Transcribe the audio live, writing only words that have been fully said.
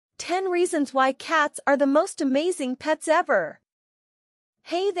10 reasons why cats are the most amazing pets ever.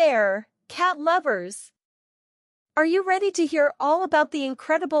 Hey there, cat lovers! Are you ready to hear all about the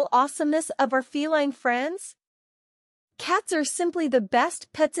incredible awesomeness of our feline friends? Cats are simply the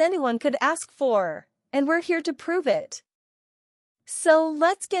best pets anyone could ask for, and we're here to prove it. So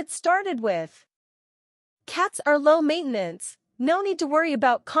let's get started with. Cats are low maintenance. No need to worry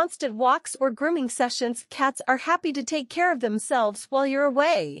about constant walks or grooming sessions. Cats are happy to take care of themselves while you're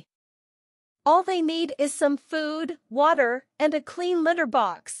away. All they need is some food, water, and a clean litter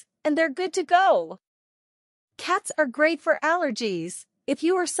box, and they're good to go. Cats are great for allergies. If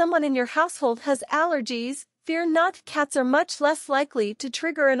you or someone in your household has allergies, fear not, cats are much less likely to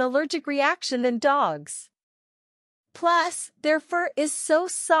trigger an allergic reaction than dogs. Plus, their fur is so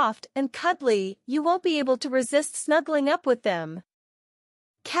soft and cuddly, you won't be able to resist snuggling up with them.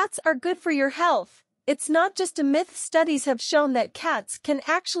 Cats are good for your health. It's not just a myth. Studies have shown that cats can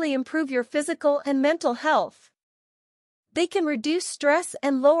actually improve your physical and mental health. They can reduce stress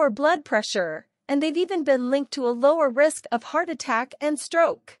and lower blood pressure, and they've even been linked to a lower risk of heart attack and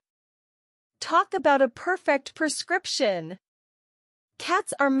stroke. Talk about a perfect prescription.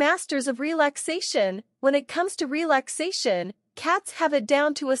 Cats are masters of relaxation. When it comes to relaxation, cats have it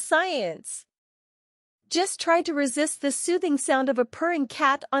down to a science. Just try to resist the soothing sound of a purring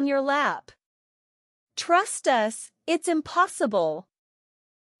cat on your lap. Trust us, it's impossible.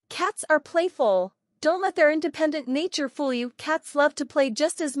 Cats are playful. Don't let their independent nature fool you. Cats love to play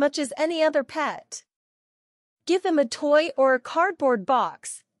just as much as any other pet. Give them a toy or a cardboard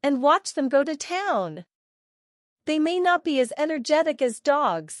box, and watch them go to town. They may not be as energetic as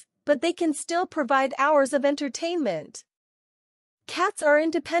dogs, but they can still provide hours of entertainment. Cats are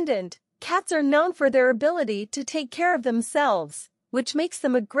independent. Cats are known for their ability to take care of themselves, which makes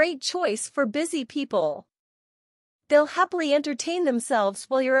them a great choice for busy people. They'll happily entertain themselves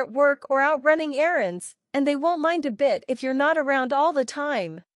while you're at work or out running errands, and they won't mind a bit if you're not around all the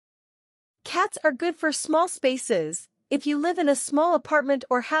time. Cats are good for small spaces. If you live in a small apartment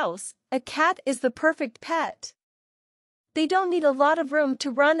or house, a cat is the perfect pet. They don't need a lot of room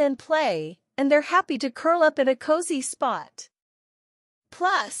to run and play, and they're happy to curl up in a cozy spot.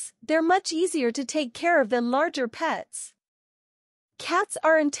 Plus, they're much easier to take care of than larger pets. Cats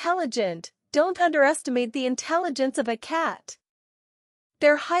are intelligent. Don't underestimate the intelligence of a cat.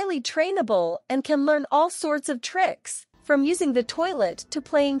 They're highly trainable and can learn all sorts of tricks, from using the toilet to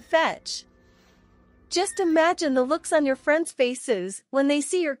playing fetch. Just imagine the looks on your friends' faces when they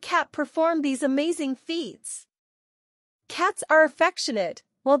see your cat perform these amazing feats. Cats are affectionate.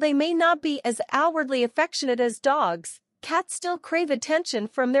 While they may not be as outwardly affectionate as dogs, cats still crave attention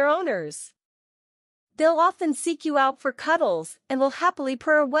from their owners. They'll often seek you out for cuddles and will happily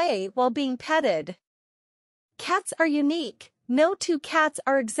purr away while being petted. Cats are unique. No two cats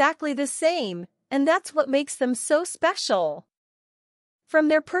are exactly the same, and that's what makes them so special. From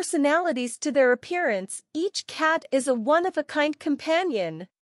their personalities to their appearance, each cat is a one-of-a-kind companion.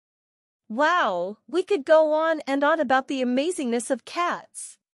 Wow, we could go on and on about the amazingness of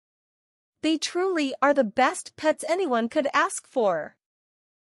cats. They truly are the best pets anyone could ask for.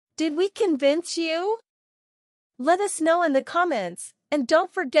 Did we convince you? Let us know in the comments, and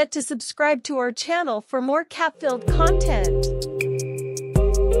don't forget to subscribe to our channel for more cat-filled content.